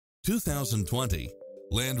2020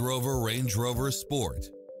 Land Rover Range Rover Sport.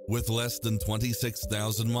 With less than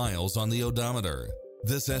 26,000 miles on the odometer,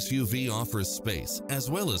 this SUV offers space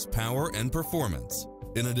as well as power and performance.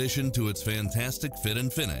 In addition to its fantastic fit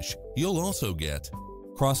and finish, you'll also get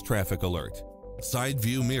cross-traffic alert, side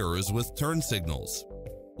view mirrors with turn signals,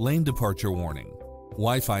 lane departure warning,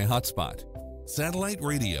 Wi-Fi hotspot, satellite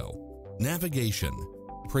radio, navigation,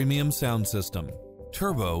 premium sound system,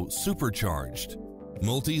 turbo supercharged,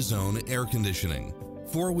 multi-zone air conditioning,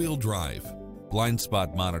 four-wheel drive, blind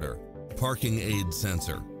spot monitor, parking aid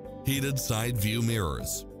sensor, heated side view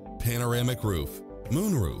mirrors, panoramic roof,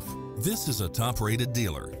 moonroof. This is a top-rated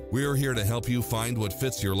dealer. We're here to help you find what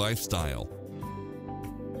fits your lifestyle.